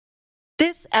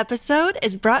This episode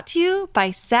is brought to you by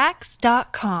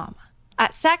Saks.com.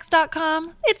 At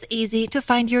Saks.com, it's easy to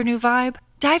find your new vibe.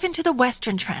 Dive into the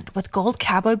Western trend with gold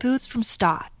cowboy boots from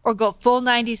Staud, or go full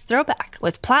 90s throwback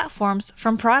with platforms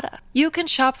from Prada. You can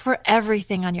shop for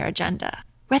everything on your agenda,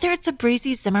 whether it's a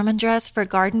breezy Zimmermann dress for a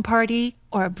garden party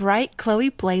or a bright Chloe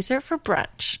blazer for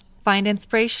brunch. Find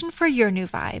inspiration for your new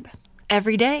vibe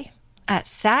every day at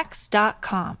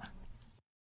Saks.com.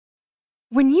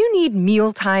 When you need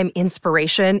mealtime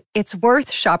inspiration, it's worth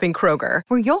shopping Kroger,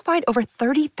 where you'll find over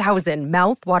 30,000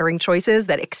 mouth-watering choices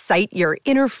that excite your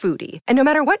inner foodie. And no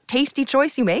matter what tasty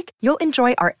choice you make, you'll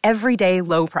enjoy our everyday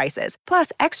low prices,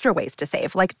 plus extra ways to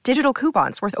save, like digital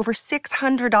coupons worth over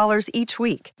 $600 each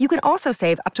week. You can also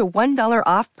save up to $1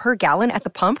 off per gallon at the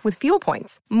pump with fuel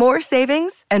points. More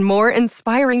savings and more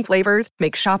inspiring flavors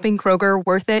make shopping Kroger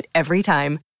worth it every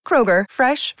time. Kroger,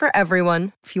 fresh for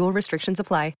everyone. Fuel restrictions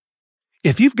apply.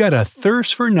 If you've got a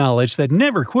thirst for knowledge that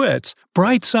never quits,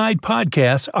 Brightside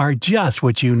Podcasts are just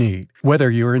what you need. Whether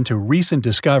you're into recent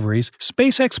discoveries,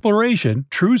 space exploration,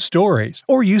 true stories,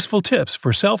 or useful tips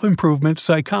for self-improvement,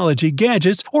 psychology,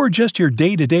 gadgets, or just your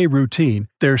day-to-day routine,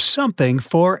 there's something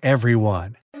for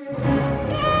everyone.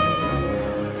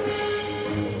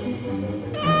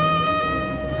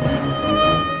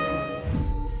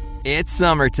 It's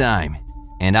summertime,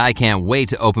 and I can't wait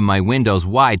to open my windows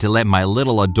wide to let my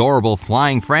little adorable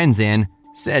flying friends in.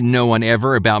 Said no one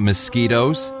ever about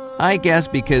mosquitoes. I guess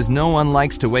because no one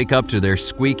likes to wake up to their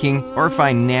squeaking or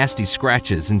find nasty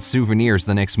scratches and souvenirs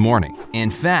the next morning.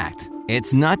 In fact,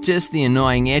 it's not just the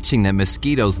annoying itching that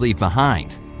mosquitoes leave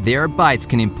behind. Their bites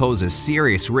can impose a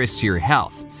serious risk to your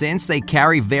health since they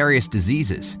carry various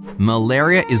diseases.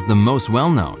 Malaria is the most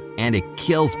well-known, and it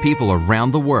kills people around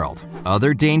the world.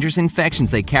 Other dangerous infections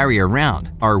they carry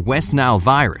around are West Nile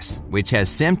virus, which has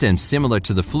symptoms similar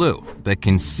to the flu, but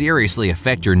can seriously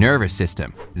affect your nervous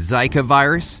system. Zika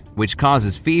virus, which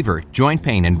causes fever, joint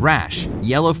pain, and rash.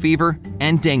 Yellow fever,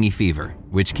 and dengue fever,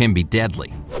 which can be deadly.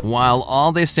 While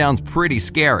all this sounds pretty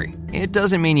scary, it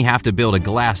doesn't mean you have to build a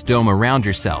glass dome around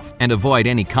yourself and avoid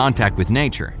any contact with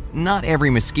nature. Not every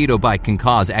mosquito bite can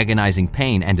cause agonizing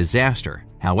pain and disaster.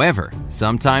 However,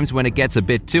 sometimes when it gets a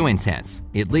bit too intense,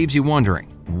 it leaves you wondering,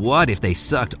 what if they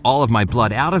sucked all of my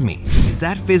blood out of me? Is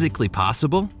that physically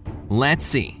possible? Let's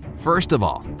see. First of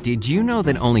all, did you know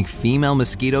that only female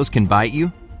mosquitoes can bite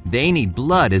you? They need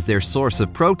blood as their source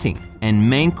of protein and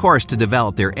main course to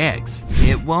develop their eggs.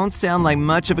 It won't sound like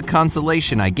much of a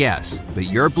consolation, I guess, but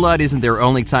your blood isn't their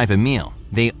only type of meal.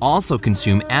 They also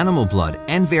consume animal blood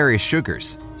and various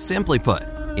sugars. Simply put,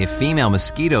 if female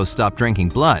mosquitoes stop drinking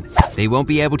blood, they won't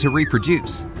be able to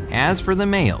reproduce. As for the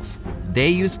males, they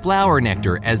use flower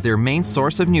nectar as their main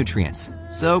source of nutrients,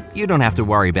 so you don't have to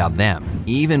worry about them.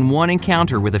 Even one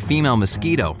encounter with a female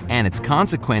mosquito and its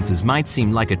consequences might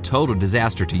seem like a total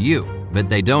disaster to you, but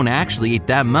they don't actually eat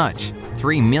that much.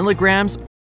 3 milligrams.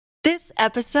 This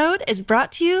episode is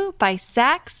brought to you by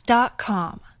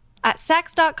Saks.com. At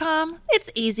Saks.com, it's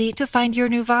easy to find your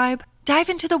new vibe. Dive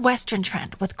into the Western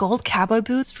trend with gold cowboy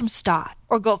boots from Staud,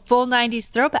 or go full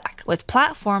 90s throwback with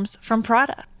platforms from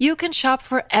Prada. You can shop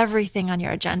for everything on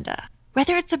your agenda,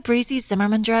 whether it's a breezy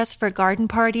Zimmermann dress for a garden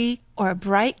party or a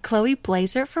bright Chloe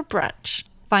blazer for brunch.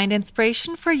 Find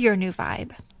inspiration for your new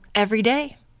vibe every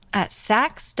day at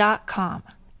Saks.com.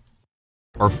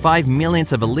 Or 5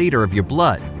 millionths of a liter of your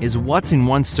blood is what's in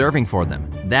one serving for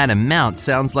them. That amount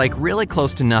sounds like really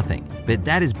close to nothing, but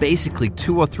that is basically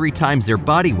 2 or 3 times their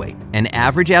body weight. An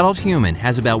average adult human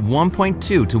has about 1.2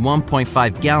 to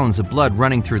 1.5 gallons of blood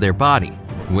running through their body.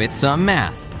 With some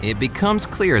math, it becomes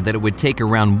clear that it would take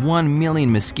around 1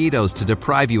 million mosquitoes to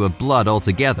deprive you of blood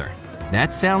altogether.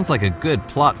 That sounds like a good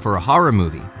plot for a horror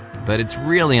movie, but it's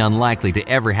really unlikely to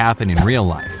ever happen in real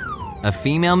life. A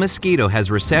female mosquito has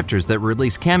receptors that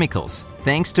release chemicals,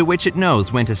 thanks to which it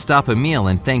knows when to stop a meal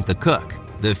and thank the cook.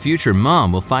 The future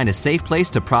mom will find a safe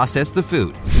place to process the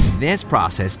food. This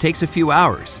process takes a few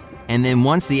hours, and then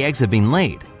once the eggs have been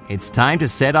laid, it's time to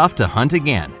set off to hunt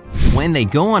again. When they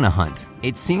go on a hunt,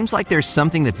 it seems like there's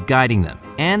something that's guiding them,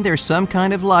 and there's some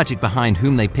kind of logic behind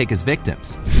whom they pick as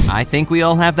victims. I think we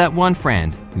all have that one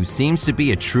friend who seems to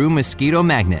be a true mosquito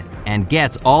magnet and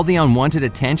gets all the unwanted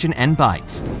attention and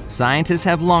bites. Scientists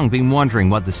have long been wondering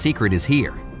what the secret is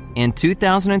here. In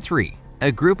 2003,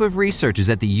 a group of researchers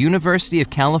at the University of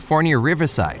California,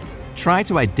 Riverside tried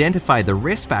to identify the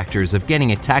risk factors of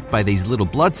getting attacked by these little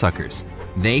bloodsuckers.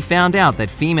 They found out that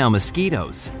female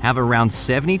mosquitoes have around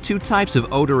 72 types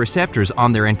of odor receptors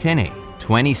on their antennae.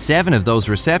 27 of those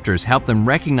receptors help them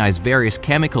recognize various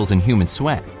chemicals in human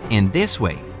sweat. In this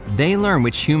way, They learn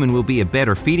which human will be a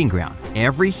better feeding ground.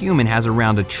 Every human has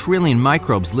around 1 trillion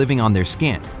microbes living on their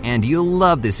skin, and you'll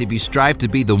love this if you strive to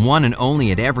be the one and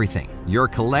only at everything. Your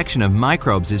collection of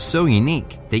microbes is so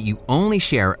unique that you only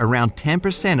share around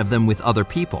 10% of them with other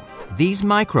people. These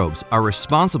microbes are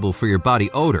responsible for your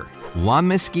body odor. What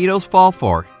mosquitoes fall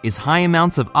for is high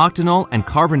amounts of octanol and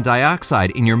carbon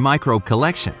dioxide in your microbe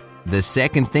collection. The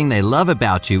second thing they love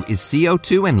about you is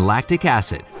CO2 and lactic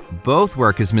acid. Both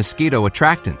work as mosquito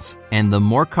attractants, and the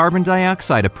more carbon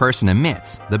dioxide a person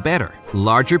emits, the better.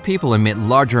 Larger people emit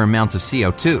larger amounts of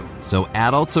CO2, so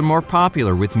adults are more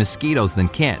popular with mosquitoes than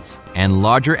kids, and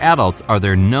larger adults are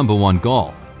their #1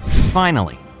 goal.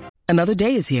 Finally, another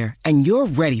day is here, and you're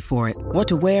ready for it. What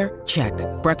to wear? Check.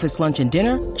 Breakfast, lunch, and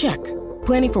dinner? Check.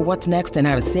 Planning for what's next and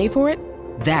how to save for it?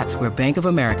 That's where Bank of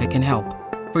America can help.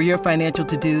 For your financial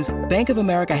to-dos, Bank of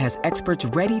America has experts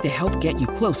ready to help get you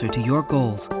closer to your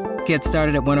goals. Get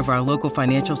started at one of our local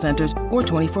financial centers or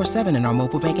 24/7 in our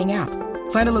mobile banking app.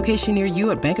 Find a location near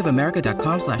you at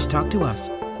bankofamerica.com/talktous.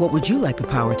 What would you like the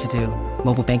power to do?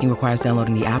 Mobile banking requires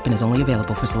downloading the app and is only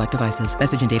available for select devices.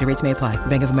 Message and data rates may apply.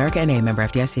 Bank of America N.A., member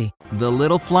FDIC. the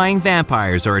little flying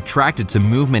vampires are attracted to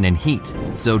movement and heat.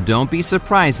 So don't be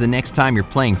surprised the next time you're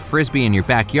playing frisbee in your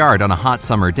backyard on a hot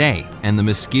summer day and the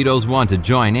mosquitoes want to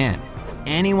join in.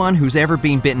 Anyone who's ever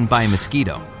been bitten by a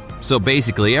mosquito, so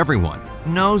basically everyone,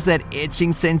 knows that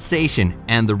itching sensation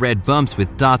and the red bumps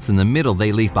with dots in the middle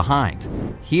they leave behind.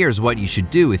 Here's what you should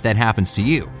do if that happens to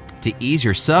you. To ease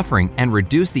your suffering and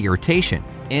reduce the irritation,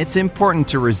 it's important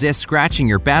to resist scratching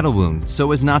your battle wound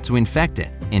so as not to infect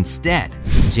it. Instead,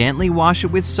 gently wash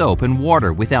it with soap and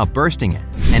water without bursting it.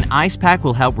 An ice pack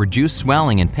will help reduce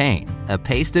swelling and pain. A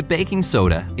paste of baking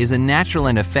soda is a natural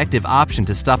and effective option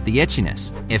to stop the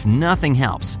itchiness. If nothing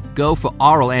helps, go for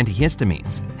oral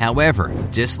antihistamines. However,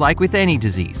 just like with any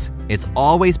disease, it's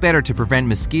always better to prevent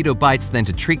mosquito bites than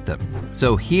to treat them.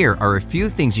 So here are a few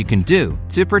things you can do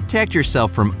to protect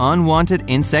yourself from unwanted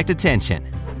insect attention.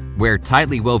 Wear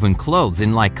tightly woven clothes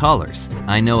in light colors.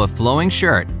 I know a flowing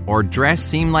shirt or dress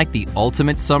seem like the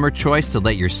ultimate summer choice to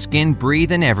let your skin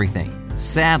breathe and everything.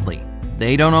 Sadly,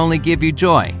 they don't only give you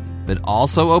joy, but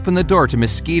also open the door to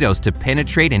mosquitoes to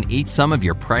penetrate and eat some of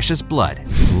your precious blood.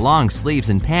 Long sleeves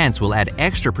and pants will add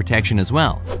extra protection as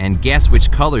well. And guess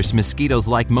which colors mosquitoes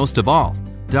like most of all?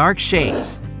 Dark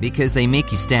shades, because they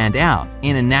make you stand out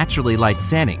in a naturally light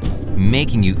setting,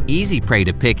 making you easy prey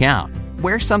to pick out.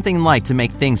 Wear something light to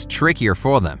make things trickier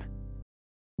for them.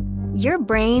 Your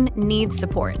brain needs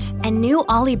support, and new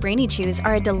Ollie Brainy Chews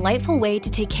are a delightful way to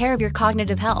take care of your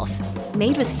cognitive health.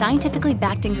 Made with scientifically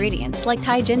backed ingredients like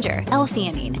Thai ginger,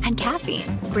 L-theanine, and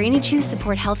caffeine, Brainy Chews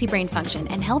support healthy brain function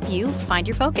and help you find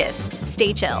your focus,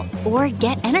 stay chill, or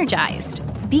get energized.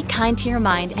 Be kind to your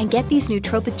mind and get these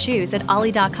nootropic chews at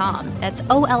ollie.com. That's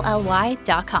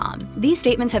OLLY.com. These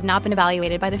statements have not been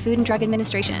evaluated by the Food and Drug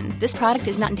Administration. This product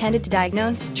is not intended to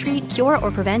diagnose, treat, cure,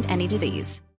 or prevent any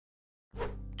disease.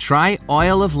 Try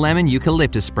oil of lemon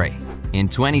eucalyptus spray. In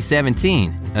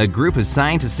 2017, a group of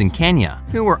scientists in Kenya,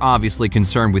 who were obviously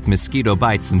concerned with mosquito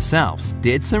bites themselves,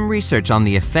 did some research on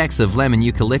the effects of lemon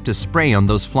eucalyptus spray on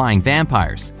those flying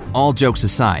vampires. All jokes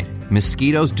aside,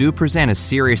 mosquitoes do present a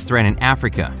serious threat in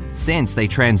Africa since they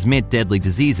transmit deadly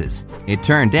diseases. It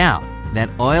turned out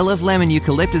that oil of lemon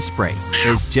eucalyptus spray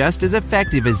is just as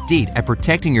effective as DEET at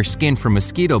protecting your skin from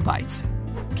mosquito bites.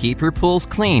 Keep your pools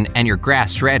clean and your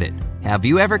grass shredded. Have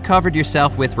you ever covered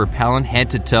yourself with repellent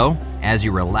head to toe as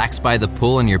you relax by the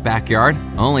pool in your backyard,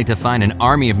 only to find an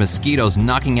army of mosquitoes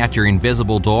knocking at your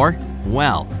invisible door?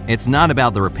 Well, it's not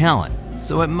about the repellent,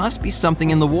 so it must be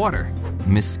something in the water.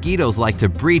 Mosquitoes like to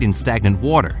breed in stagnant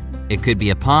water. It could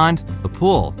be a pond, a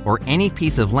pool, or any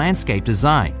piece of landscape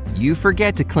design you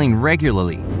forget to clean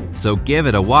regularly, so give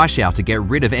it a washout to get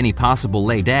rid of any possible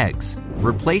laid eggs.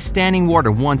 Replace standing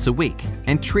water once a week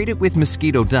and treat it with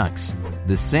mosquito dunks.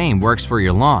 The same works for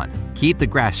your lawn. Keep the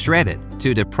grass shredded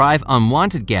to deprive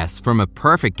unwanted guests from a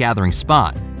perfect gathering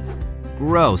spot.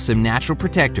 Grow some natural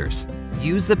protectors.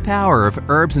 Use the power of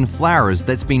herbs and flowers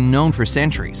that's been known for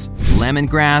centuries.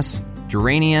 Lemongrass,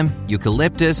 geranium,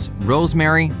 eucalyptus,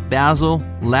 rosemary, basil,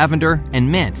 lavender,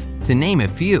 and mint, to name a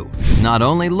few. Not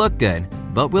only look good,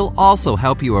 but will also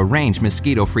help you arrange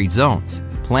mosquito-free zones.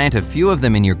 Plant a few of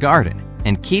them in your garden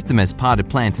and keep them as potted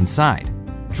plants inside.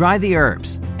 Dry the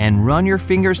herbs and run your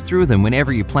fingers through them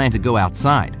whenever you plan to go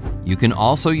outside. You can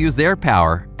also use their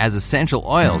power as essential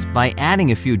oils by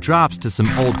adding a few drops to some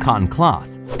old cotton cloth.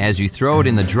 As you throw it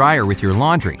in the dryer with your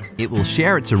laundry, it will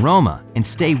share its aroma and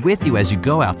stay with you as you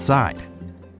go outside.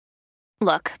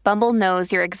 Look, Bumble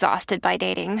knows you're exhausted by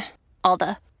dating. All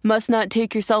the, must not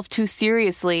take yourself too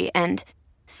seriously, and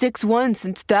 6'1"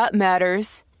 since that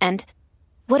matters. And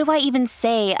what do I even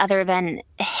say other than,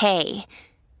 hey?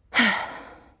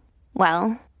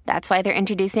 Well, that's why they're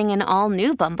introducing an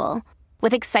all-new Bumble,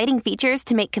 with exciting features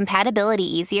to make compatibility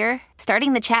easier,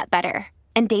 starting the chat better,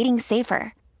 and dating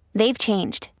safer. They've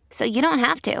changed, so you don't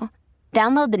have to.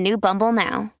 Download the new Bumble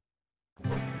now.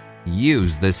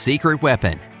 Use the secret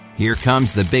weapon. Here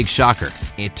comes the big shocker.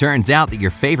 It turns out that your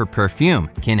favorite perfume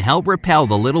can help repel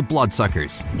the little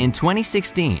bloodsuckers. In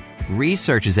 2016,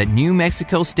 researchers at New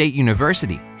Mexico State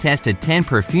University tested 10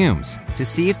 perfumes to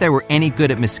see if they were any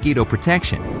good at mosquito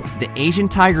protection. The Asian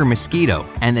tiger mosquito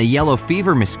and the yellow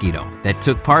fever mosquito that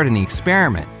took part in the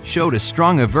experiment showed a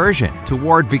strong aversion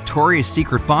toward Victoria's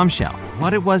Secret Bombshell.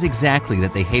 What it was exactly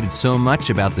that they hated so much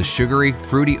about the sugary,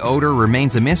 fruity odor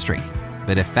remains a mystery.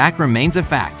 But a fact remains a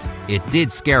fact. It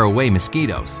did scare away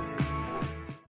mosquitoes.